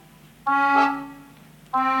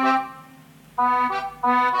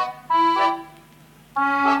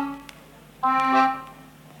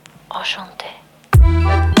Enchanté.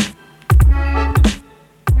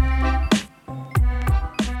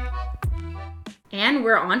 And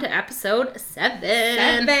we're on to episode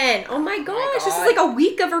 7. Oh my gosh, this is like a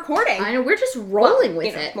week of recording. I know, we're just rolling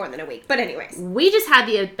with it. More than a week, but anyways. We just had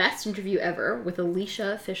the best interview ever with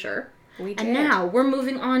Alicia Fisher. We did. And now we're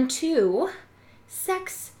moving on to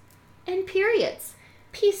sex and periods.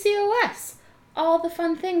 PCOS. All the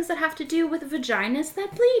fun things that have to do with vaginas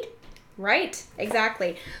that bleed. Right,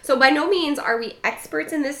 exactly. So by no means are we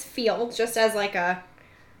experts in this field, just as like a,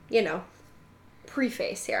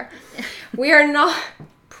 preface here. We are not...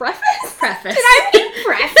 Preface? Preface. Did I mean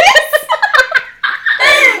preface?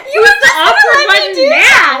 You were just awkward going to let me do now.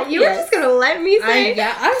 that. You were Yes. just going to let me say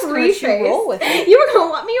I was going to preface. let you roll with it. You were going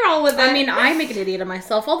to let me roll with it. I mean, I make an idiot of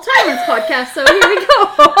myself all the time on this podcast, so here we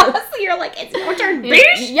go. So you're like, it's your turn,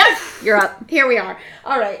 bitch. Yep, you're up. Here we are.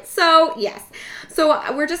 All right. So, yes.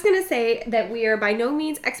 So, we're just going to say that we are by no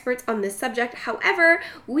means experts on this subject. However,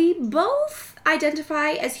 we both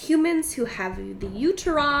identify as humans who have the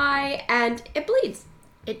uteri and it bleeds.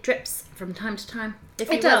 It drips from time to time, if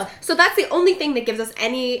you It will. does. So that's the only thing that gives us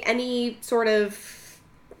any sort of...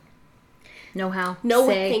 Know-how. No,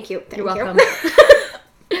 Say. thank you. Thank You're you. welcome.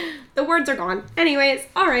 The words are gone. Anyways,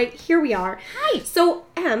 all right, here we are. Hi. So,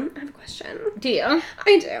 Em, I have a question. Do you?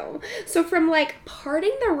 I do. So from like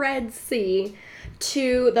parting the Red Sea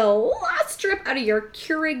to the last drip out of your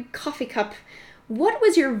Keurig coffee cup, what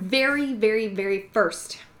was your very, very, very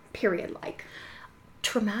first period like?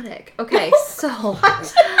 Traumatic. Okay, so... You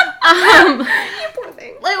poor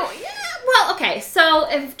thing. Well, okay, so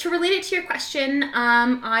to relate it to your question,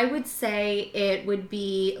 I would say it would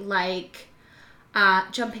be like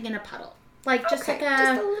jumping in a puddle. Like just Okay, like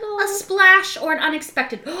just a little- a splash or an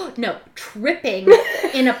unexpected, no, tripping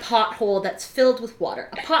in a pothole that's filled with water.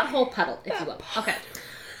 A pothole puddle, if you will. Okay.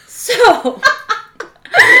 So...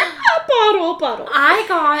 A bottle. I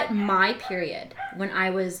got my period when I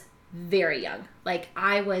was very young. Like,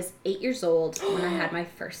 I was 8 years old when I had my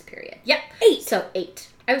first period. Yep. 8? So, 8.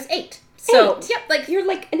 I was 8. So, 8? yep, like, You're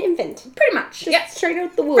like an infant. pretty much. Just Yep. straight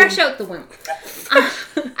out the womb. Fresh out the womb.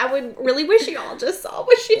 I would really wish you all just saw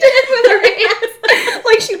what she did with her hands.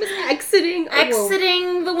 Like she was exiting a womb.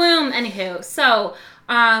 Exiting the womb. Anywho, so,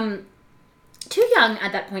 too young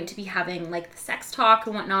at that point to be having, like, the sex talk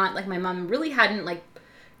and whatnot. Like, my mom really hadn't, like,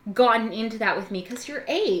 gotten into that with me because you're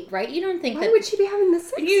 8, right? You don't think Why that... would she be having this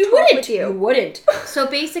sex You talk wouldn't. with you? You wouldn't. So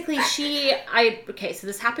basically, okay, so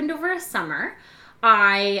this happened over a summer.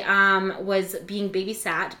 I was being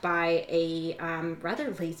babysat by a rather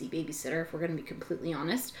lazy babysitter, if we're going to be completely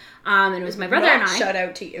honest. And it was my brother and I. Shout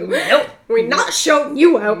out to you. Nope. We're not shouting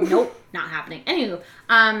you out. Nope. Not happening. Anywho,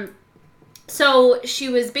 so she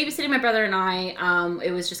was babysitting my brother and I.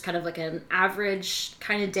 It was just kind of like an average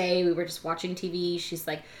kind of day. We were just watching TV. She's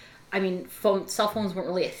like, cell phones weren't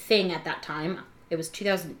really a thing at that time. It was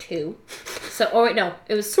 2002. So, oh wait, no,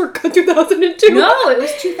 it was Circa 2002. No, it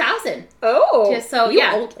was 2000. Oh. So you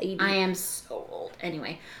yeah, old lady. I am so old.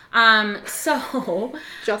 Anyway, so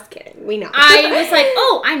Just kidding. We know. I was like,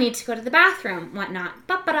 oh, I need to go to the bathroom, whatnot.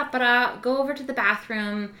 Ba-ba-da-ba-da, go over to the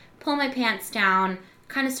bathroom, pull my pants down,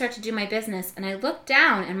 kind of start to do my business, and I look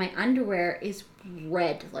down, and my underwear is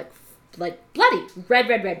red, like bloody,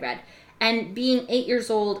 red. And being 8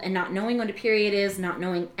 years old and not knowing what a period is, not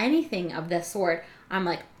knowing anything of this sort, I'm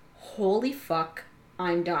like, holy fuck,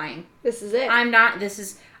 I'm dying. This is it. I'm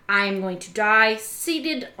going to die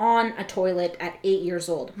seated on a toilet at 8 years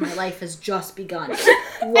old. My life has just begun.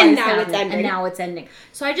 And now it's ending. And now it's ending.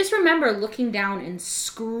 So I just remember looking down and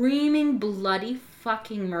screaming bloody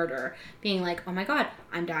fucking murder. Being like, oh my God,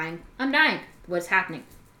 I'm dying. What's happening?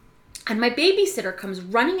 And my babysitter comes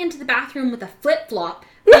running into the bathroom with a flip-flop,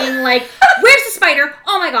 being like, where's the spider?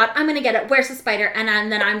 Oh my God, I'm going to get it. Where's the spider?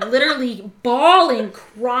 And then I'm literally bawling,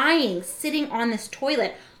 crying, sitting on this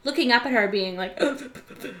toilet, looking up at her, being like,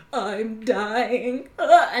 I'm dying.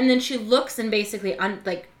 And then she looks and basically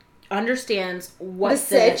understands what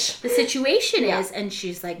the situation is. And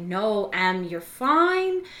she's like, no, Em, you're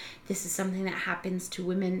fine. This is something that happens to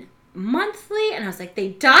women monthly. And I was like, they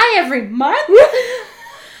die every month?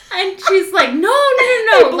 And she's like, no.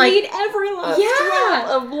 They bleed every last drop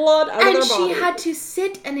of blood out of their body. And she had to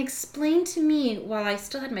sit and explain to me while I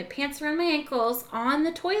still had my pants around my ankles on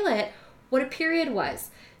the toilet what a period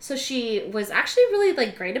was. So she was actually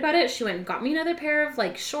really great about it. She went and got me another pair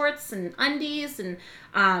of shorts and undies and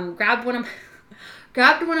grabbed one of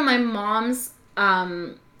my mom's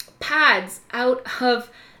pads out of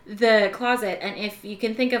the closet, and if you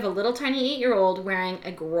can think of a little tiny 8-year-old wearing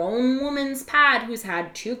a grown woman's pad who's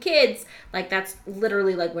had 2 kids, like that's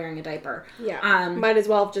literally like wearing a diaper. Yeah. Might as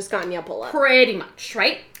well have just gotten you a pull-up. Pretty much,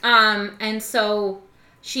 right? And so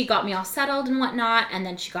she got me all settled and whatnot, and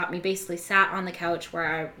then she got me basically sat on the couch where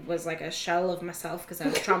I was like a shell of myself because I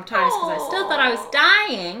was traumatized because I still thought I was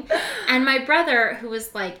dying. And my brother, who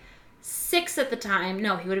was like 6 at the time,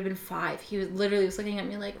 no, he would have been 5. He was looking at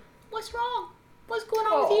me like, "What's wrong? What's going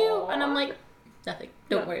on with you?" And I'm like, "Nothing.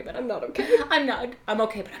 Don't worry about it. I'm not okay. I'm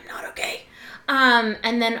okay, but I'm not okay."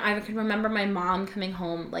 And then I can remember my mom coming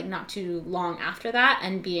home like not too long after that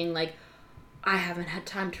and being like, "I haven't had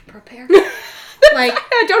time to prepare." Like,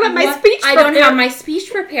 I don't have my speech prepared. I don't have my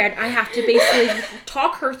speech prepared. I have to basically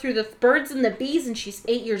talk her through the birds and the bees, and she's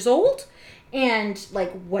 8 years old. And,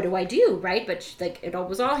 like, what do I do, right? But, like, it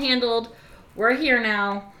was all handled. We're here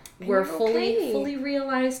now. We're fully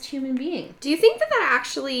realized human beings. Do you think that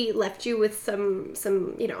actually left you with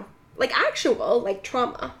some you know, like, actual, like,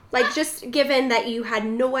 trauma? Like, just given that you had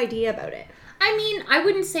no idea about it? I mean, I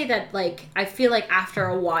wouldn't say that, like, I feel like after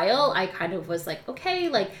a while, I kind of was like, okay,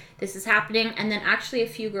 like, this is happening. And then actually a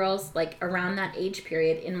few girls, like, around that age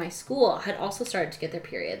period in my school had also started to get their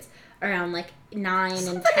periods around, like, 9 and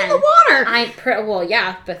 10. In the water! Well,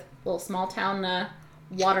 yeah, but little small town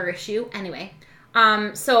water issue. Anyway,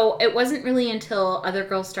 so it wasn't really until other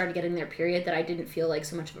girls started getting their period that I didn't feel like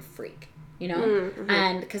so much of a freak. You know? Mm-hmm.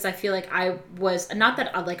 And because I feel like I was, not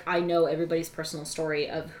that like I know everybody's personal story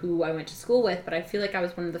of who I went to school with, but I feel like I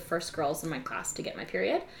was one of the first girls in my class to get my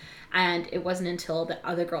period. And it wasn't until the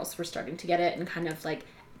other girls were starting to get it and kind of like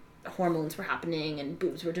hormones were happening and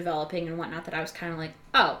boobs were developing and whatnot that I was kind of like,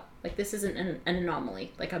 oh, like this isn't an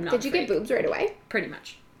anomaly. Like I'm not Did you get boobs right away? Pretty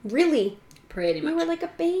much. Really? Pretty much. You were like a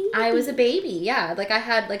baby? I was a baby, yeah. Like I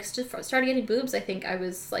had like started getting boobs, I think I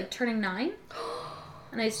was like turning 9.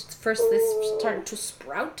 And they started to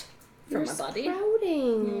sprout from my body.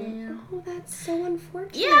 Sprouting. Yeah. Oh, that's so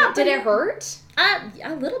unfortunate. Yeah. Did it hurt?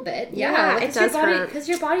 A little bit. Yeah, like, it does hurt. Because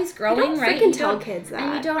your body's growing, right? You don't freaking tell kids that.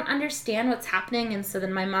 And you don't understand what's happening. And so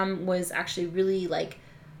then my mom was actually really, like,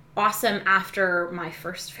 awesome after my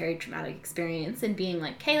first very traumatic experience and being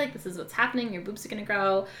like, hey, like, this is what's happening. Your boobs are going to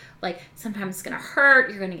grow. Like, sometimes it's going to hurt.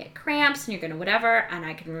 You're going to get cramps and you're going to whatever. And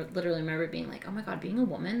I can literally remember being like, oh my God, being a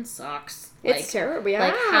woman sucks. It's terrible,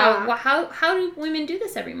 yeah. Like, how do women do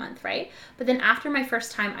this every month, right? But then after my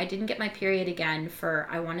first time, I didn't get my period again for,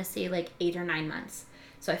 I want to say, like, 8 or 9 months.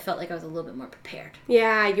 So I felt like I was a little bit more prepared.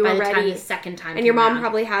 Yeah, you were ready. By the time the second time and your mom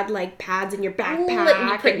probably had, like, pads in your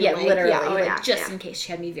backpack. Literally. Just in case.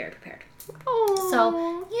 She had me very prepared. Oh.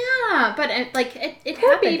 So, yeah. But, it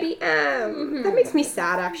poor happened. Baby. That makes me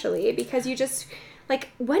sad, actually, because you just... Like,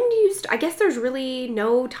 when do you... I guess there's really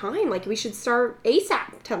no time. Like, we should start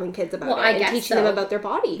ASAP telling kids about it and teaching them about their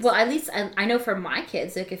bodies. Well, at least I know for my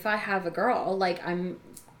kids, like, if I have a girl, like,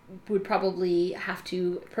 would probably have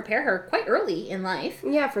to prepare her quite early in life.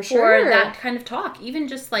 Yeah, for sure. For that kind of talk. Even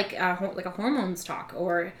just, like a hormones talk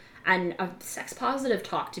and a sex positive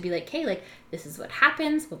talk to be like, hey, like, this is what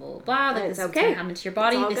happens, blah, blah, blah, blah. Like, this is what's going to happen to your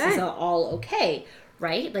body. This is all okay.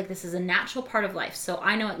 Right? Like, this is a natural part of life. So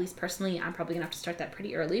I know, at least personally, I'm probably going to have to start that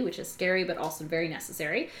pretty early, which is scary, but also very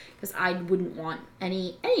necessary, because I wouldn't want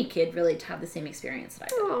any kid really to have the same experience that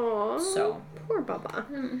I did. Aww. So. Poor Bubba.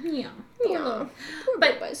 Yeah. Poor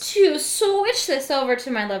but Bubbas. To switch this over to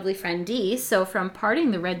my lovely friend Dee, so from parting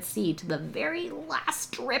the Red Sea to the very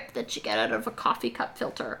last drip that you get out of a coffee cup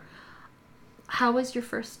filter, how was your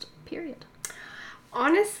first period?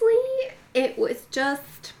 Honestly, it was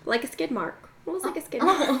just like a skid mark. What was like a skid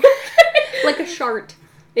mark? Like a shart,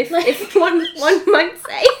 if one might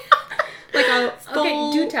say. Like a full...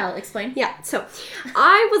 Okay, do tell. Explain. Yeah, so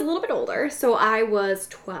I was a little bit older. So I was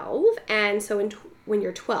 12, and so when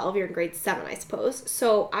you're 12, you're in grade 7, I suppose.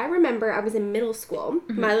 So I remember I was in middle school.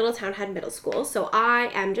 Mm-hmm. My little town had middle school, so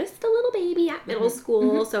I am just a little baby at middle school.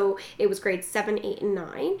 Mm-hmm. So it was grades 7, 8, and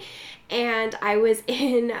 9. And I was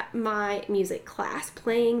in my music class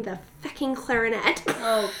playing the fucking clarinet.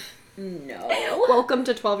 Oh, no. Welcome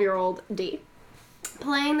to 12-year-old Dee.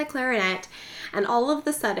 Playing the clarinet, and all of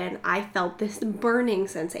a sudden, I felt this burning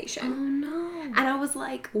sensation. Oh, no. And I was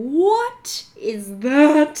like, what is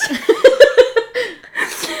that?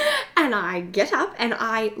 And I get up, and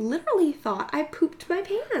I literally thought I pooped my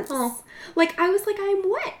pants. Oh. Like, I was like, I'm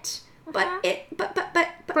wet. Okay. But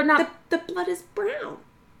not... the blood is brown.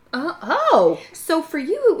 Oh. So for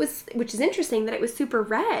you, it was, which is interesting that it was super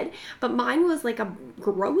red, but mine was like a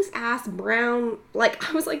gross ass brown. Like,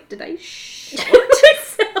 I was like, did I short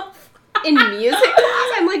myself in music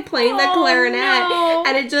class? I'm like playing the clarinet,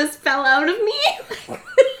 and it just fell out of me.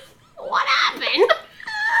 What happened?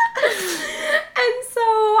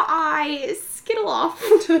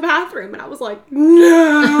 to the bathroom. And I was like,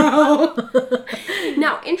 no.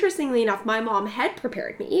 Now, interestingly enough, my mom had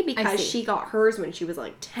prepared me because she got hers when she was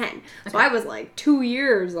like 10. So I was like 2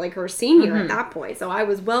 years, like her senior at that point. So I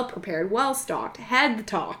was well prepared, well stocked, had the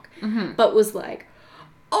talk, but was like,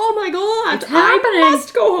 oh my God, I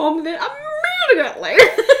must go home immediately.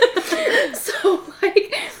 So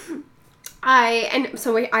like,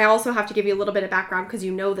 I also have to give you a little bit of background because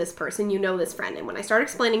you know this person, you know this friend, and when I start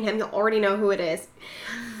explaining him, you'll already know who it is.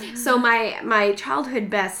 So my childhood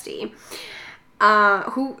bestie,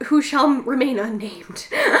 who shall remain unnamed,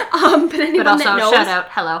 but anyone also, that knows, shout out,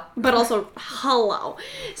 hello. But also hello.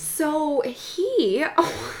 So he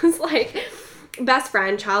was like best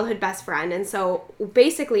friend, childhood best friend, and so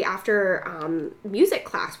basically after music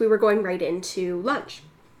class, we were going right into lunch.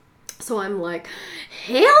 So I'm like,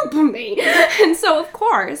 help me. And so, of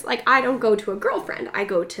course, like, I don't go to a girlfriend. I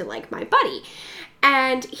go to, like, my buddy.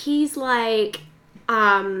 And he's like,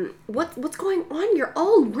 what's going on? You're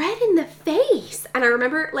all red in the face. And I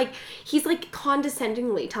remember, like, he's, like,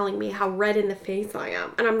 condescendingly telling me how red in the face I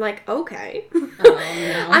am. And I'm like, okay. Oh,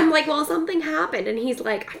 no. I'm like, well, something happened. And he's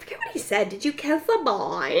like, I forget what he said. Did you kiss a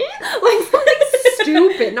boy? Like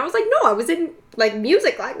stupid. And I was like, no, I was in, like,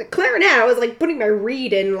 music, like, the clarinet. I was, like, putting my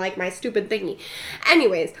reed in, like, my stupid thingy.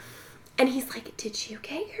 Anyways. And he's like, did you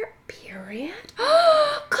get your period?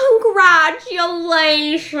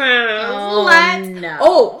 Congratulations. Oh, no.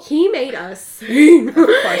 Oh, he made a scene. Of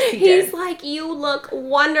course he did. He's like, you look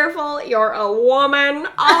wonderful. You're a woman.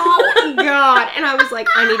 Oh, God. And I was like,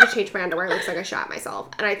 I need to change my underwear. It looks like I shot myself.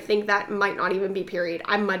 And I think that might not even be period.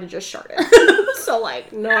 I might have just sharted. So,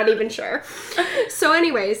 like, not even sure. So,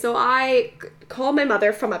 anyway, so I called my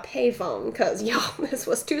mother from a payphone because, this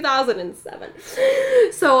was 2007.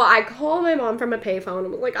 So I called my mom from a payphone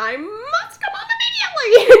and was like, I must come home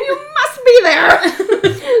immediately and you must be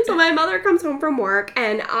there. So my mother comes home from work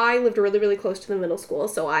and I lived really, really close to the middle school.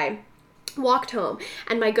 So I walked home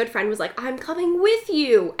and my good friend was like, I'm coming with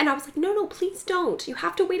you. And I was like, no, please don't. You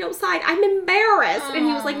have to wait outside. I'm embarrassed. Aww. And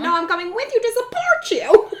he was like, no, I'm coming with you to support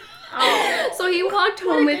you. Oh, so he walked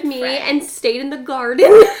home with me and stayed in the garden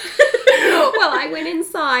while I went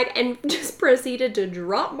inside and just proceeded to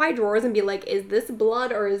drop my drawers and be like, is this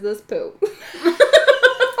blood or is this poop?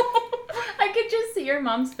 I could just see your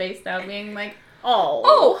mom's face now being like,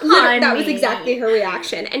 oh, literally, that was exactly her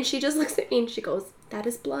reaction. And she just looks at me and she goes, that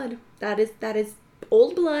is blood. That is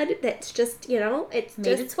old blood that's just, it's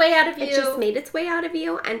made its way out of you. It just made its way out of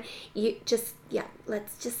you. And you just,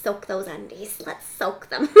 let's just soak those undies. Let's soak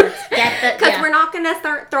them. Let's get the, because we're not going to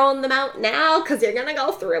start throwing them out now because you're going to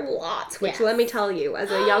go through lots, which let me tell you,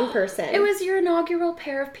 as a young person. It was your inaugural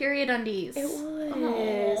pair of period undies. It was.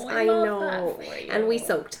 Oh, I know. And we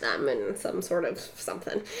soaked them in some sort of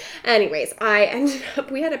something. Anyways, I ended up,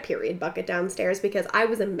 we had a period bucket downstairs because I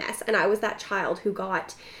was a mess and I was that child who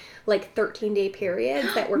got like 13-day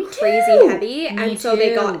periods that were crazy heavy, and so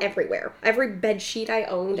they got everywhere. Every bed sheet I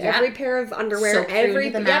owned, every pair of underwear,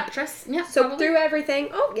 every mattress, soaked through everything.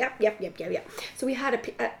 Oh, yep. So we had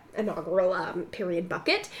a inaugural period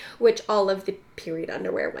bucket, which all of the period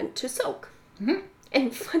underwear went to soak. Mm-hmm.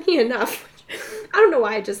 And funny enough, I don't know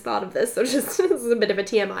why I just thought of this, so just this is a bit of a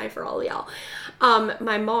TMI for all y'all.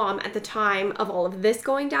 My mom, at the time of all of this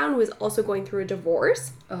going down, was also going through a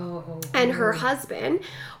divorce. Oh. And her husband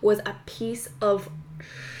was a piece of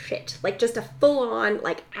shit. Like, just a full-on,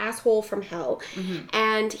 like, asshole from hell. Mm-hmm.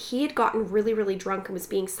 And he had gotten really, really drunk and was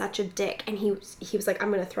being such a dick. And he was like,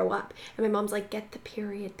 I'm going to throw up. And my mom's like, get the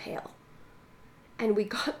period pail. And we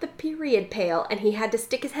got the period pail, and he had to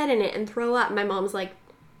stick his head in it and throw up. My mom's like,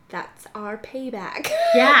 that's our payback.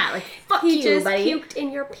 Yeah, like, fuck he you, just buddy. puked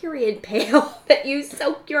in your period pail that you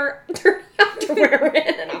soaked your dirty underwear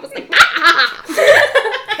in. And I was like,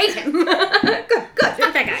 hate him. Good.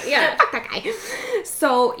 Fuck that guy. Yeah, fuck that guy.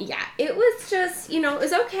 So, yeah, it was just, it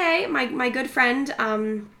was okay. My good friend,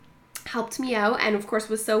 helped me out and of course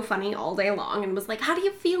was so funny all day long and was like, how do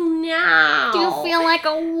you feel now? Do you feel like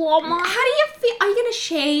a woman? How do you feel? Are you gonna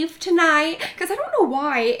shave tonight? Because I don't know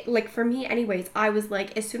why, like for me anyways, I was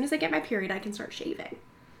like, as soon as I get my period I can start shaving.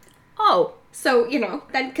 Oh, so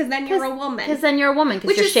then you're a woman. Because then you're a woman,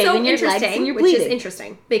 because you're shaving your legs and you're bleeding. Which is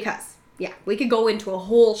interesting because we could go into a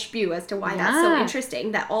whole spew as to why that's so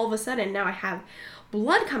interesting that all of a sudden now I have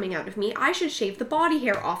blood coming out of me. I should shave the body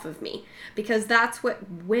hair off of me because that's what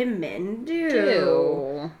women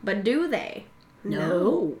do. But do they?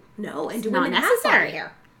 No. And do women have body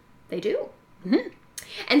hair? They do. Mm-hmm.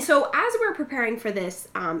 And so as we're preparing for this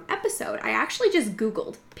episode, I actually just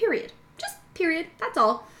Googled period. Just period. That's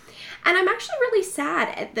all. And I'm actually really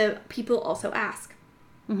sad at the people also ask.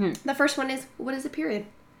 Mm-hmm. The first one is, what is a period?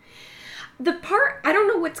 the part, I don't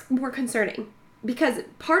know what's more concerning. Because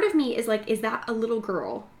part of me is like, is that a little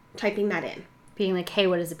girl typing that in? Being like, hey,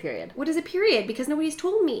 what is a period? What is a period? Because nobody's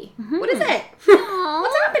told me. Mm-hmm. What is it?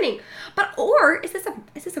 What's happening? But, or is this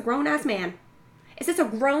a grown-ass man? Is this a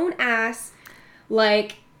grown-ass,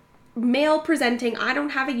 like, male presenting, I don't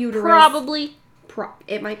have a uterus? Probably.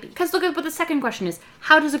 It might be. Because look at what the second question is.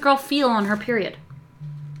 How does a girl feel on her period?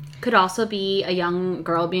 Could also be a young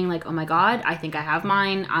girl being like, oh my God, I think I have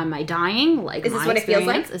mine. Am I dying? Like, is this what it feels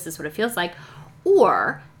like? Is this what it feels like?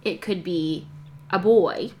 Or it could be a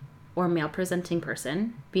boy or male presenting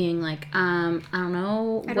person being like, I don't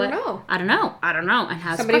know. I don't know. And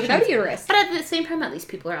has somebody questions. without a uterus. But at the same time, at least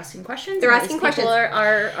people are asking questions. They're asking questions. People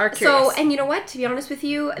are curious. So, and you know what? To be honest with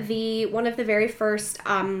you, one of the very first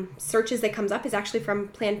searches that comes up is actually from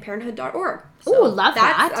PlannedParenthood.org. So ooh, love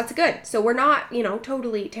that. That's good. So we're not,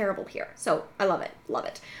 totally terrible here. So I love it. Love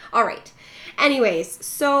it. All right. Anyways,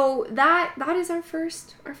 so that is our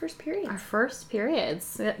first period. Our first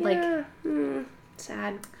periods. Yeah. Like,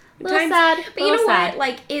 sad. Sad. But you know what?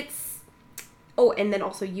 Like, it's... Oh, and then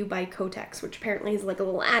also you buy Kotex, which apparently is like a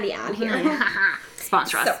little addy ad here.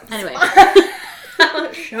 Sponsor us. Anyway.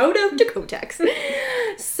 Shout out to Kotex.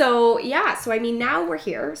 So, yeah. So, I mean, now we're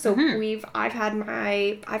here. So,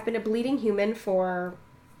 I've been a bleeding human for...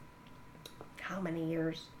 How many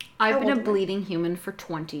years? I've been a bleeding human for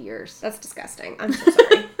 20 years. That's disgusting. I'm so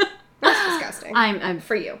sorry. That's disgusting. I'm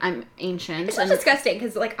for you. I'm ancient. It's not disgusting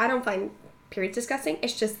because, like, I don't find periods disgusting.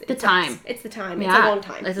 It's just the time. It's the time. Yeah. It's a long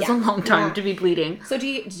time. It's a long time to be bleeding. So do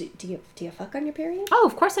you fuck on your period? Oh,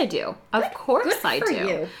 of course I do. Of course I do.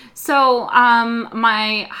 You. So,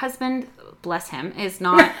 my husband, bless him, is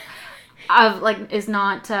not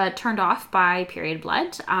turned off by period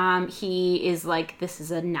blood. He is like, this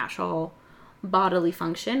is a natural bodily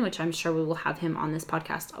function, which I'm sure we will have him on this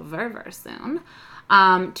podcast very, very soon,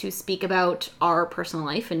 to speak about our personal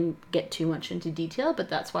life and get too much into detail, but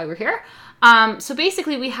that's why we're here. So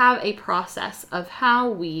basically we have a process of how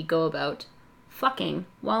we go about fucking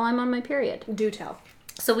while I'm on my period. Do tell.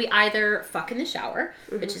 So we either fuck in the shower,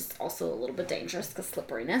 which is also a little bit dangerous because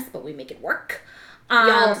slipperiness, but we make it work.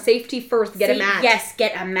 Y'all, safety first. Get a mat. Yes,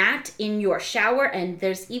 get a mat in your shower. And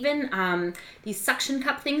there's even these suction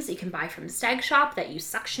cup things that you can buy from Stag Shop that you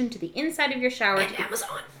suction to the inside of your shower.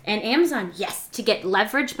 And Amazon, yes, to get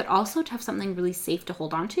leverage, but also to have something really safe to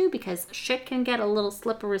hold on to because shit can get a little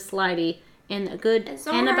slippery slidey in a good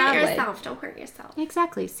and a bad way. Don't hurt yourself.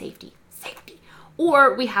 Exactly. Safety.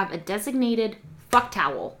 Or we have a designated fuck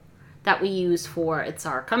towel that we use for, it's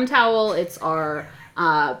our cum towel, it's our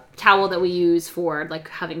towel that we use for like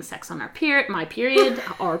having sex on our my period,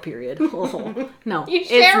 our period. Oh, no, you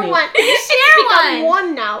share one. You share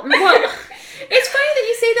one now. Well, it's funny that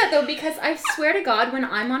you say that though because I swear to God, when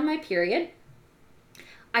I'm on my period,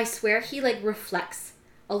 I swear he like reflects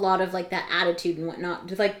a lot of like that attitude and whatnot,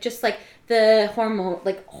 just like the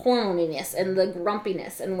hormoniness and the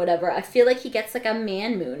grumpiness and whatever. I feel like he gets like a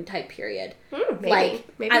man moon type period. Maybe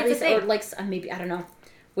at least, or like maybe I don't know.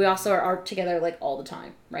 We also are together like all the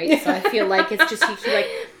time, right? So I feel like it's just he like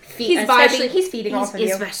he's vibing. He's feeding off of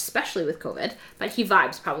you, especially with COVID. But he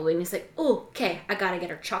vibes probably, and he's like, "Oh, okay, I gotta get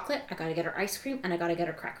her chocolate, I gotta get her ice cream, and I gotta get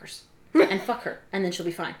her crackers, and fuck her, and then she'll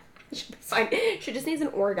be fine." She'll be fine. She just needs an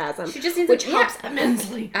orgasm. Which helps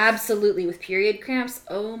immensely. Absolutely, with period cramps.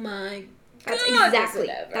 Oh my God, that's exactly.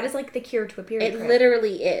 That is like the cure to a period. It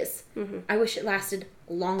literally is. Mm-hmm. I wish it lasted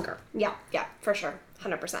longer. Yeah, for sure,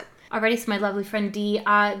 100%. Alrighty, so my lovely friend Dee,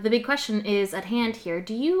 the big question is at hand here.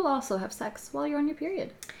 Do you also have sex while you're on your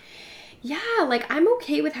period? Yeah, like I'm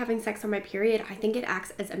okay with having sex on my period. I think it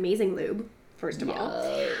acts as amazing lube, first of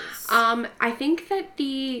all. I think that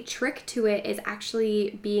the trick to it is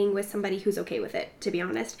actually being with somebody who's okay with it, to be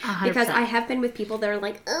honest. 100%. Because I have been with people that are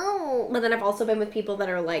like, oh, but then I've also been with people that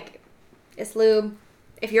are like, it's lube.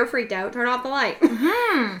 If you're freaked out, turn off the light.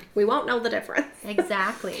 Mm-hmm. We won't know the difference.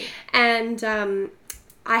 Exactly. And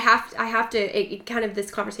I have to, it kind of,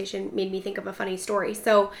 this conversation made me think of a funny story.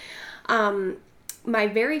 So, my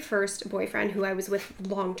very first boyfriend who I was with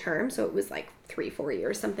long term, so it was like 3-4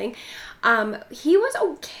 years something, he was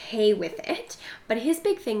okay with it, but his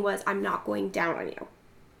big thing was, I'm not going down on you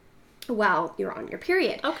while you're on your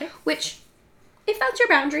period. Okay. Which, if that's your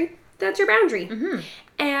boundary, that's your boundary. Mm-hmm.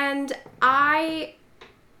 And I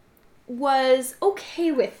was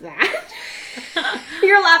okay with that.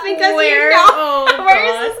 You're laughing because you know. Where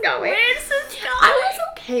is this going? Where is this going? I was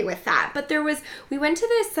okay with that. But we went to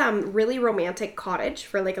this really romantic cottage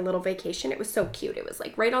for like a little vacation. It was so cute. It was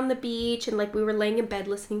like right on the beach, and like we were laying in bed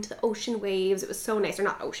listening to the ocean waves. It was so nice. Or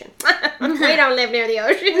not ocean. We don't live near the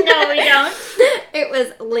ocean. No, we don't. It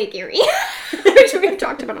was Lake Erie, which we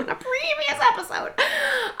talked about on a previous episode.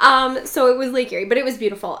 So it was Lake Erie, but it was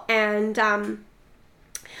beautiful. And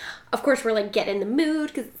of course, we're like, get in the mood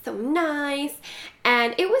because it's so nice.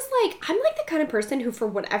 And it was like, I'm like the kind of person who, for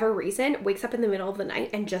whatever reason, wakes up in the middle of the night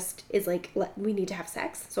and just is like, we need to have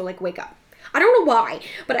sex. So like, wake up. I don't know why,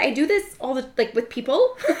 but I do this like with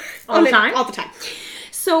people. All the time? All the time.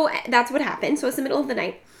 So that's what happened. So it's the middle of the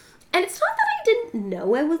night. And it's not that I didn't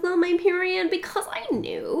know I was on my period, because I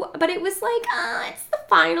knew. But it was like, it's the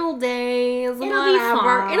final days. It'll be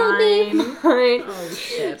fine. It'll be fine. Oh,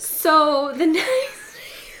 shit. So the next...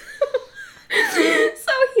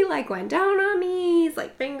 So he like went down on me, he's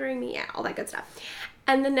like fingering me, yeah, all that good stuff.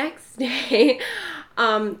 And the next day,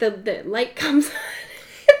 the light comes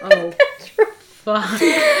on. Oh, fuck.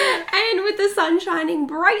 And with the sun shining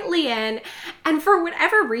brightly in, and for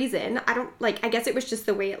whatever reason, I guess it was just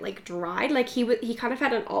the way it like dried, like he kind of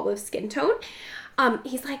had an olive skin tone.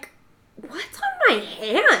 He's like, what's on my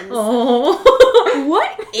hands? Oh.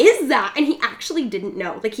 What is that? And he actually didn't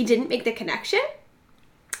know, like he didn't make the connection.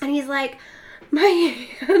 And he's like, my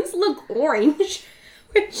hands look orange,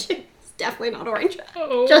 which is definitely not orange.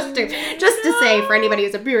 Oh, just to say, for anybody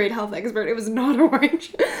who's a period health expert, it was not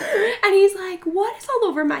orange. And he's like, what is all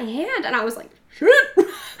over my hand? And I was like, shit.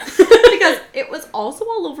 Because it was also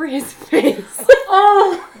all over his face.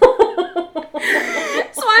 Oh.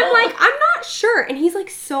 So I'm like, I'm not sure. And he's like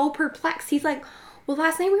so perplexed. He's like, well,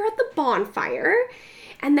 last night we were at the bonfire.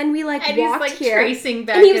 And then we like and walked he's, like, here. Tracing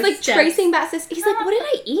back and he was like steps. tracing back this. He's like, what did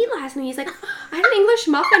I eat last night? He's like, I had an English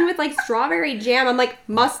muffin with like strawberry jam. I'm like,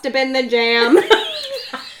 must have been the jam. Must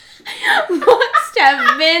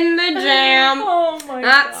have been the jam. Oh my god.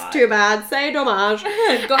 That's too bad. Say dommage. Go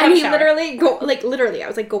have And a he shower. literally, I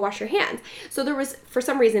was like, go wash your hands. So there was, for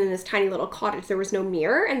some reason in this tiny little cottage, there was no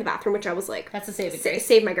mirror in the bathroom, which I was like, That's a saving grace.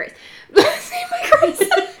 Save my grace. Save my grace.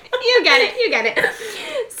 You get it.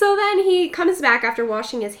 So then he comes back after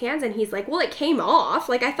washing his hands and he's like, well, it came off.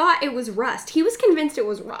 Like, I thought it was rust. He was convinced it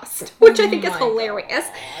was rust, which I think is hilarious.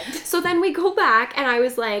 God. So then we go back and I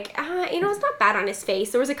was like, it's not bad on his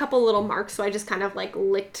face. There was a couple little marks, so I just kind of like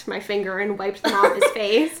licked my finger and wiped them off his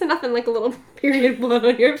face. Nothing like a little period blood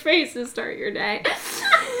on your face to start your day.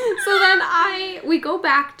 So then we go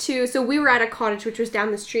back so we were at a cottage which was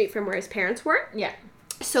down the street from where his parents were. Yeah.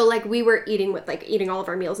 So, like, we were eating all of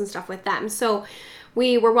our meals and stuff with them. So,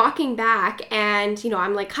 we were walking back, and,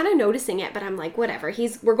 I'm, like, kind of noticing it, but I'm like, whatever.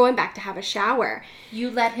 We're going back to have a shower.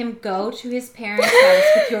 You let him go to his parents' house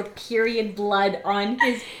with your period blood on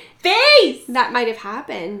his face! That might have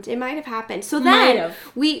happened. It might have happened. So then,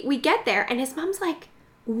 we get there, and his mom's like,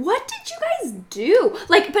 what did you guys do?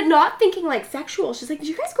 Like, but not thinking, like, sexual. She's like, did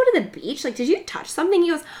you guys go to the beach? Like, did you touch something?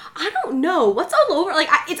 He goes, I don't know. What's all over? Like,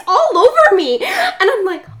 it's all over me. And I'm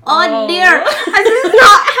like, oh dear. This is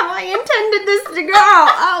not how I intended this to go.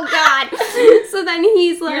 Oh, God. So then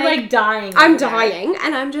he's like... You're, like, dying. I'm dying.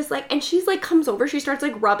 And I'm just like... And she's, like, comes over. She starts,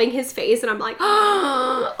 like, rubbing his face. And I'm like,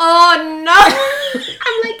 oh, no.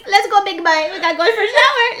 I'm like, let's go, big boy. We gotta go for a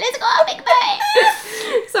shower. Let's go, big boy.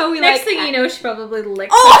 So we, Next thing you know, she probably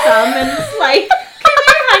licked some and it's like, come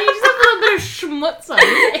here, honey, you just have a little bit of schmutz on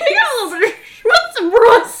your face. You got a little bit of schmutz and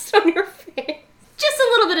rust on your face. Just a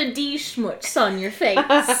little bit of schmutz on your face.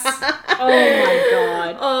 Oh my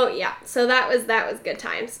god. Oh yeah. So that was good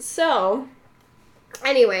times. So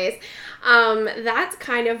anyways, that's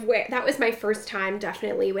kind of that was my first time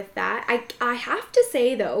definitely with that. I have to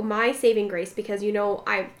say though, my saving grace, because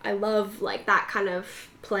I love like that kind of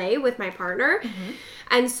play with my partner. Mm-hmm.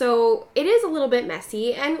 And so it is a little bit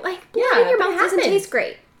messy and like blood in your mouth doesn't taste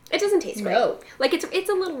great. It doesn't taste great. No. Like it's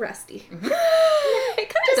a little rusty. Mm-hmm. It kind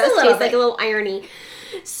of Just does a little taste like a little irony.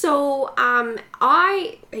 So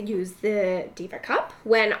I use the Diva cup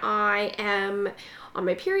when I am on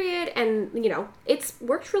my period, and it's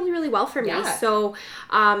worked really, really well for me. Yeah. So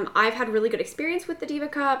I've had really good experience with the Diva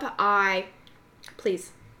cup.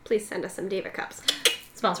 Please send us some Diva cups.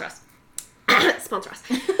 Sponsor us. Sponsor us.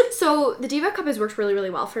 So the Diva cup has worked really, really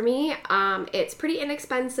well for me. It's pretty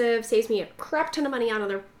inexpensive, saves me a crap ton of money on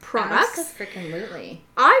other products. Absolutely.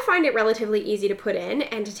 I find it relatively easy to put in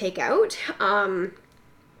and to take out.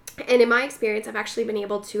 And in my experience, I've actually been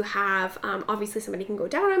able to have, obviously somebody can go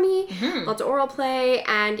down on me, lots of oral play,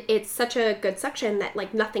 and it's such a good suction that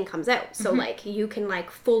like nothing comes out. So like you can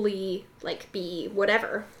like fully like be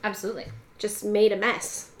whatever. Absolutely. Just made a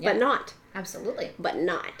mess, but not. Absolutely. But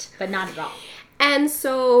not. But not at all. And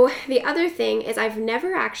so the other thing is I've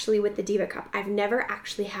never actually, with the Diva Cup, I've never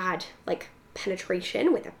actually had, like,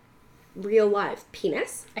 penetration with a real live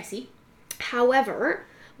penis. I see. However,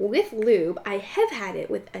 with lube, I have had it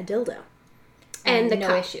with a dildo. And the no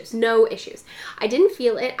cup. issues. No issues. I didn't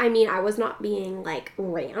feel it. I mean, I was not being, like,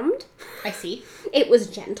 rammed. I see. It was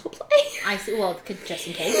gentle play. I see. Well, just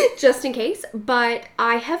in case. Just in case. But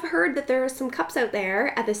I have heard that there are some cups out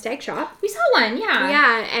there at the Stag Shop. We saw one, yeah.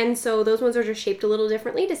 Yeah, and so those ones are just shaped a little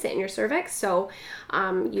differently to sit in your cervix. So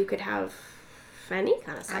you could have any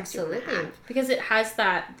kind of sex. Absolutely. Because it has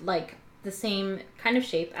that, like, the same kind of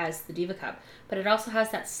shape as the Diva Cup, but it also has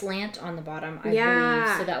that slant on the bottom, I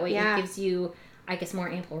believe, so that way it gives you, I guess, more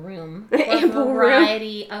ample room for a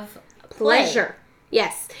variety of pleasure.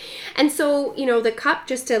 Yes. And so, you know, the cup,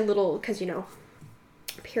 just a little, because, you know,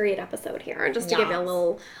 period episode here, just to give you a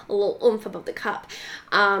little oomph about the cup.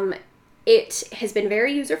 It has been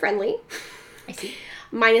very user-friendly. I see.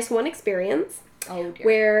 -1 experience. Oh, dear.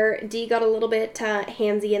 Where Dee got a little bit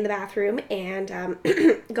handsy in the bathroom and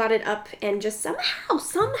got it up and just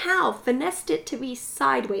somehow finessed it to be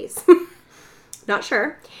sideways. Not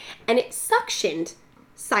sure. And it suctioned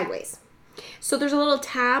sideways. So there's a little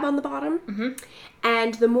tab on the bottom. Mm-hmm.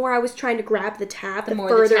 And the more I was trying to grab the tab, the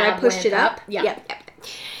further I pushed it up. Yep.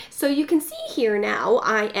 So you can see here now,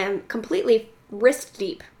 I am completely wrist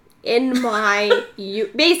deep in my...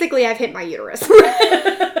 basically, I've hit my uterus.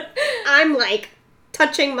 I'm like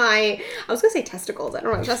touching my, I was going to say testicles. I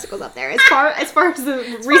don't have testicles up there. As far as the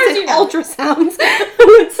recent ultrasounds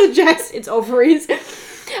would suggest, it's ovaries.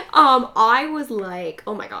 I was like,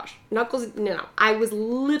 oh my gosh, knuckles, no. I was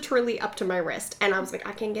literally up to my wrist and I was like,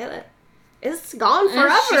 I can't get it. It's gone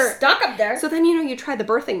forever. She's stuck up there. So then, you know, you try the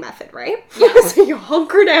birthing method, right? Yeah. So you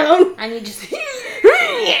hunker down. And you just...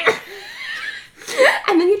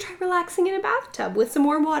 And then you try relaxing in a bathtub with some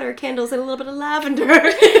warm water, candles, and a little bit of lavender.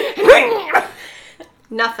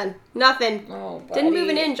 Nothing. Oh, buddy. Didn't move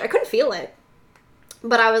an inch. I couldn't feel it.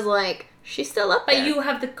 But I was like, she's still up there. But you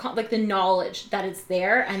have the knowledge that it's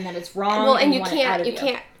there and that it's wrong. Well, and you can't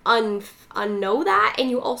unknow that, and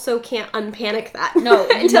you also can't unpanic that. No,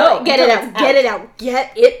 get it out.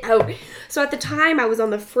 So at the time, I was on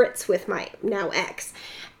the fritz with my now ex.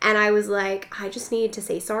 And I was like, I just need to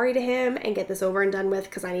say sorry to him and get this over and done with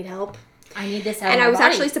because I need help. I need this out And of my I was body.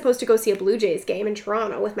 actually supposed to go see a Blue Jays game in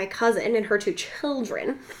Toronto with my cousin and her 2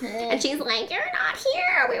 children. And she's like, you're not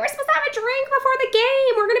here. We were supposed to have a drink before the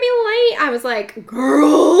game. We're going to be late. I was like,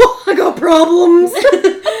 girl, I got problems.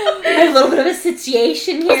 I have a little bit of a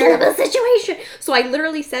situation here. So I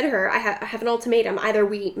literally said to her, I have an ultimatum. Either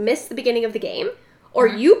we miss the beginning of the game or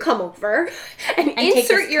you come over and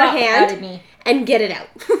insert your hand out of me and get it out.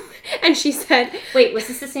 And she said... Wait, was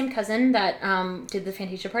this the same cousin that did the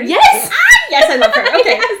Fantasia party? Yes! Yes, I love her.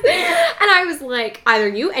 Okay. Yes. And I was like, either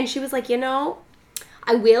you... And she was like, you know,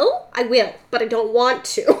 I will, but I don't want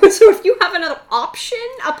to. So if you have another option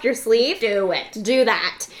up your sleeve... Do it. Do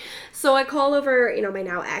that. So I call over, you know, my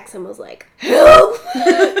now ex and was like, help!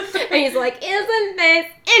 And he's like, isn't this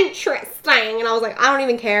interesting? And I was like, I don't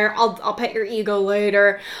even care. I'll pet your ego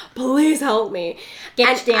later. Please help me.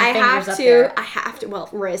 Get your damn fingers up there. I have to, well,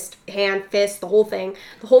 wrist, hand, fist, the whole thing.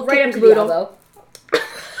 The whole right kit up to and the caboodle. elbow.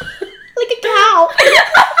 Like a cow.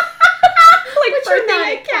 Like But you're not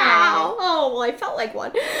birthing a cow. Oh, well, I felt like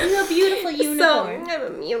one. You're a beautiful unicorn. So,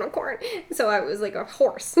 I'm a unicorn. So I was like a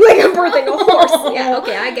horse. Like I'm birthing a horse. Yeah,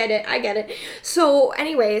 okay, I get it. So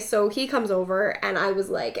anyway, so he comes over and I was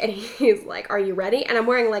like, and he's like, are you ready? And I'm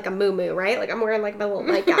wearing like a muumuu, right? Like I'm wearing like my little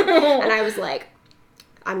nightgown. And I was like,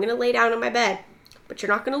 I'm going to lay down on my bed, but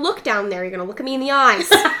you're not going to look down there. You're going to look at me in the eyes.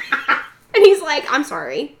 And he's like, I'm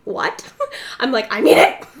sorry, what? I'm like, I mean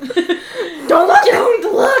it. Don't look.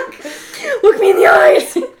 Look me in the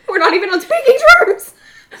eyes. We're not even on speaking terms.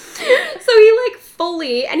 So he like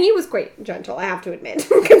fully, and he was quite gentle, I have to admit,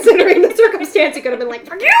 considering the circumstance. He could have been like,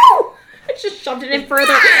 fuck you. I just shoved it in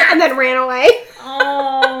further and then ran away.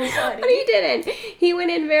 Oh, buddy. But he didn't. He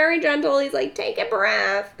went in very gentle. He's like, take a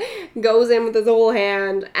breath. Goes in with his whole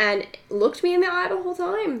hand and looked me in the eye the whole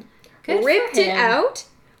time. Good Ripped for it him. out,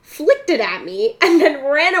 flicked it at me, and then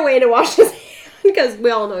ran away to wash his hands because we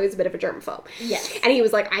all know he's a bit of a germaphobe. Yes. And he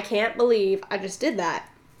was like, I can't believe I just did that.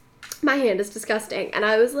 My hand is disgusting. And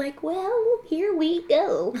I was like, well, here we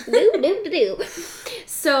go. Do.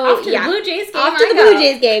 So, Off to the Blue Jays game. Off to the Blue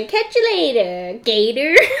Jays game. Catch you later,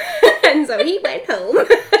 Gator. And so he went home.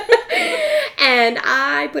 And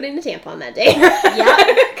I put in a tampon that day.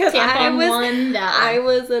 Yep. Because $1. I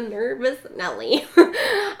was a nervous Nelly.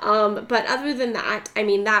 But other than that, I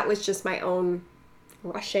mean, that was just my own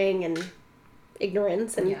rushing and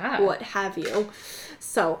ignorance and what have you.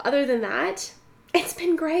 So other than that, It's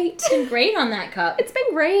been great. It's been great on that cup. It's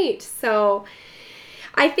been great. So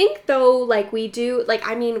I think though, like we do, like,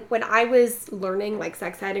 I mean, when I was learning like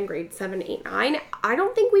sex ed in grade 7, 8, 9, I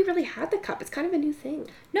don't think we really had the cup. It's kind of a new thing.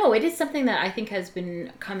 No, it is something that I think has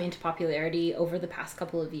been come into popularity over the past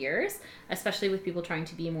couple of years, especially with people trying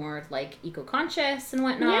to be more like eco-conscious and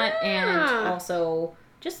whatnot, and also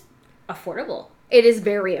just affordable. It is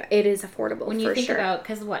affordable when you for think sure. about,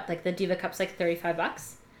 because what, like the Diva Cup's like $35.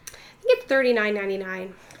 I think it's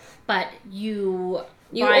 $39.99. But you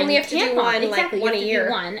only have to do one, exactly, like one you a year.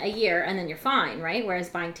 Do one a year, and then you're fine, right? Whereas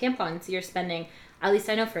buying tampons, you're spending, at least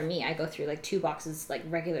I know for me, I go through like 2 boxes, like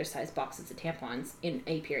regular sized boxes of tampons in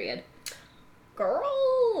a period.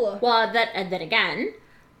 Girl. Well, and then again,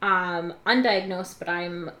 undiagnosed, but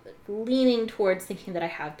I'm leaning towards thinking that I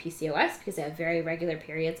have PCOS because I have very regular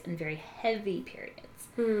periods and very heavy periods.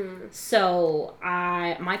 So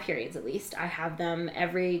my periods, at least, I have them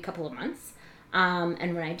every couple of months.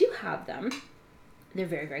 And when I do have them, they're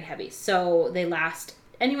very, very heavy. So they last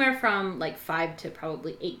anywhere from like 5 to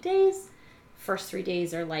probably 8 days. First 3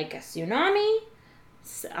 days are like a tsunami.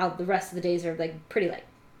 So, the rest of the days are like pretty light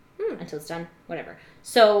until it's done, whatever.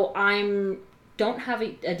 So don't have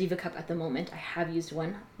a Diva Cup at the moment. I have used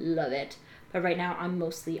one, love it. But right now I'm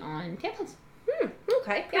mostly on tampons.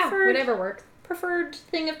 Okay, whatever works. Preferred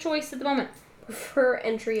thing of choice at the moment. Prefer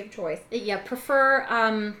entry of choice. Yeah,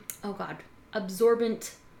 prefer,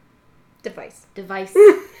 absorbent device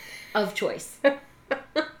of choice.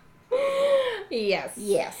 Yes.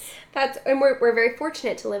 And we're very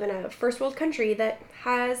fortunate to live in a first world country that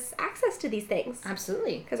has access to these things.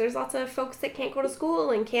 Absolutely. Because there's lots of folks that can't go to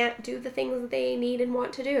school and can't do the things that they need and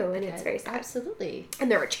want to do, and it's very sad. Absolutely. And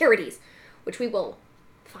there are charities, which we will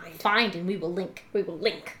find and we will link.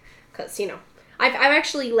 Because, I've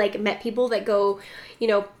actually, like, met people that go,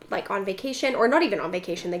 like, on vacation, or not even on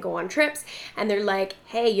vacation, they go on trips, and they're like,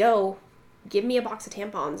 hey, yo, give me a box of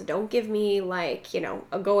tampons. Don't give me, like,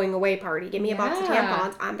 a going away party. Give me a box of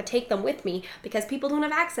tampons. I'm going to take them with me, because people don't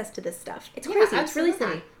have access to this stuff. It's crazy. It's really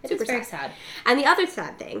sad. It's very sad. And the other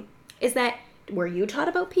sad thing is that, were you taught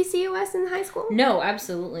about PCOS in high school? No,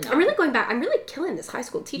 absolutely not. I'm really going back. I'm really killing this high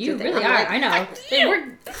school teacher thing. You really are. Like, I know.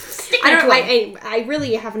 We're sticking I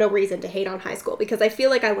really have no reason to hate on high school because I feel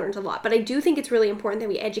like I learned a lot. But I do think it's really important that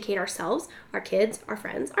we educate ourselves, our kids, our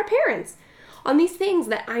friends, our parents on these things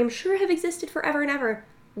that I'm sure have existed forever and ever.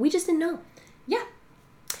 We just didn't know. Yeah.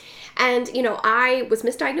 And, I was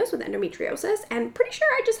misdiagnosed with endometriosis and pretty sure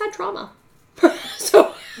I just had trauma.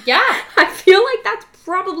 So yeah, I feel like that's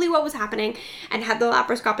probably what was happening, and had the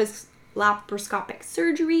laparoscopic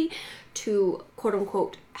surgery to quote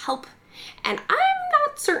unquote help. And I'm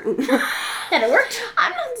not certain that it worked.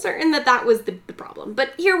 I'm not certain that was the problem.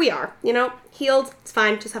 But here we are, healed. It's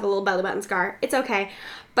fine. Just have a little belly button scar. It's okay.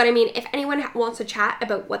 But I mean, if anyone wants to chat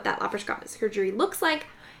about what that laparoscopic surgery looks like,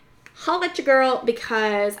 holla at your girl,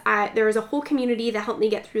 because there was a whole community that helped me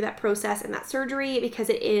get through that process and that surgery, because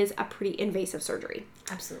it is a pretty invasive surgery.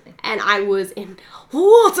 Absolutely. And I was in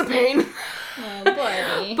lots of pain. Oh,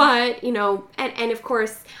 boy. But, and of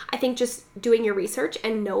course, I think just doing your research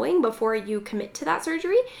and knowing before you commit to that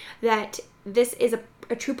surgery that this is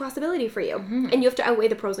a true possibility for you. Mm-hmm. And you have to outweigh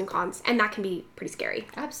the pros and cons, and that can be pretty scary.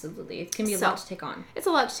 Absolutely. It can be a lot to take on. It's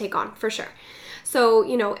a lot to take on, for sure. So,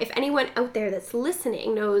 if anyone out there that's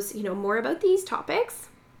listening knows, more about these topics,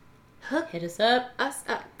 hit us up.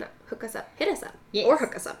 Hook us up. Hit us up. Yes. Or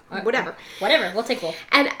hook us up. Whatever. We'll take both.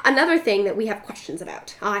 And another thing that we have questions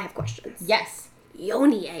about. I have questions. Yes.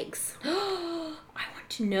 Yoni eggs. I want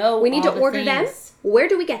to know. We need to order them. Where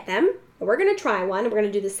do we get them? We're going to try one. We're going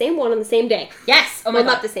to do the same one on the same day. Yes. Oh my God.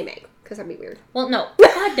 Not the same egg, because that'd be weird. Well, no.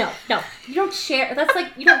 God, no. You don't share. That's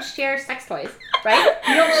like, you don't share sex toys, right?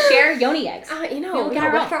 You don't share yoni eggs. We get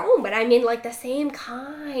our own, but I mean, like, the same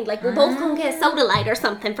kind. Like, we're both going to get a soda light or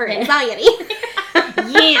something for anxiety.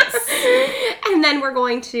 Yes. And then we're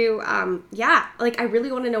going to, I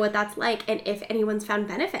really want to know what that's like, and if anyone's found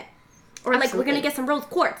benefit. Or, like, we're going to get some rose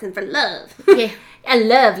quartz and for love. Yeah. I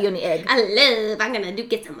love yoni egg. I'm going to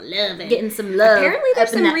get some love. Getting some love. Apparently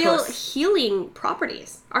there's some real healing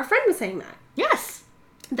properties. Our friend was saying that. Yes.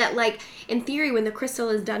 That, like, in theory, when the crystal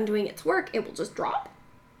is done doing its work, it will just drop.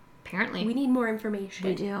 Apparently. We need more information.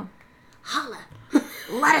 We do. Holla.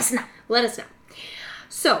 Let us know.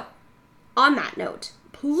 So, on that note,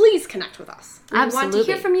 please connect with us. We Absolutely. want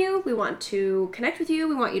to hear from you. We want to connect with you.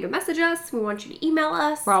 We want you to message us. We want you to email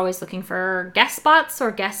us. We're always looking for guest spots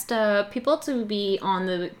or guest people to be on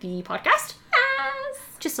the podcast. Yes.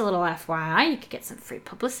 Just a little FYI, you could get some free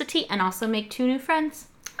publicity and also make 2 new friends.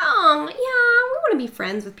 Oh, yeah. We want to be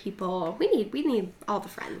friends with people. We need all the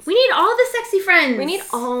friends. We need all the sexy friends. We need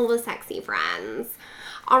all the sexy friends.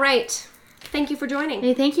 All right. Thank you for joining.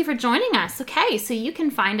 Hey, thank you for joining us. Okay, so you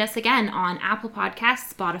can find us again on Apple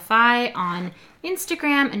Podcasts, Spotify, on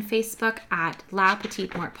Instagram and Facebook at La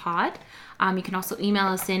Petite Mort Pod. You can also email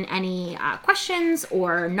us in any questions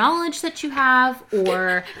or knowledge that you have,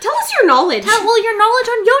 or tell us your knowledge. Your knowledge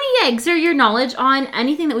on yoni eggs, or your knowledge on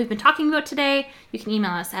anything that we've been talking about today. You can email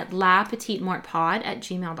us at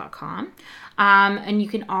lapetitemortpod@gmail.com. And you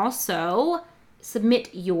can also submit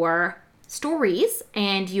your stories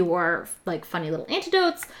and your like funny little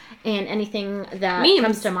antidotes and anything that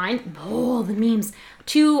comes to mind. Oh, the memes.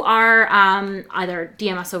 To our either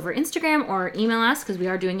DM us over Instagram or email us, because we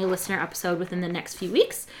are doing a listener episode within the next few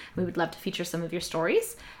weeks. We would love to feature some of your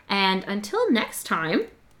stories. And until next time,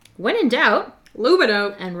 when in doubt, lube it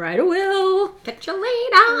out and write a will. Catch you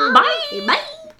later. Bye. Bye.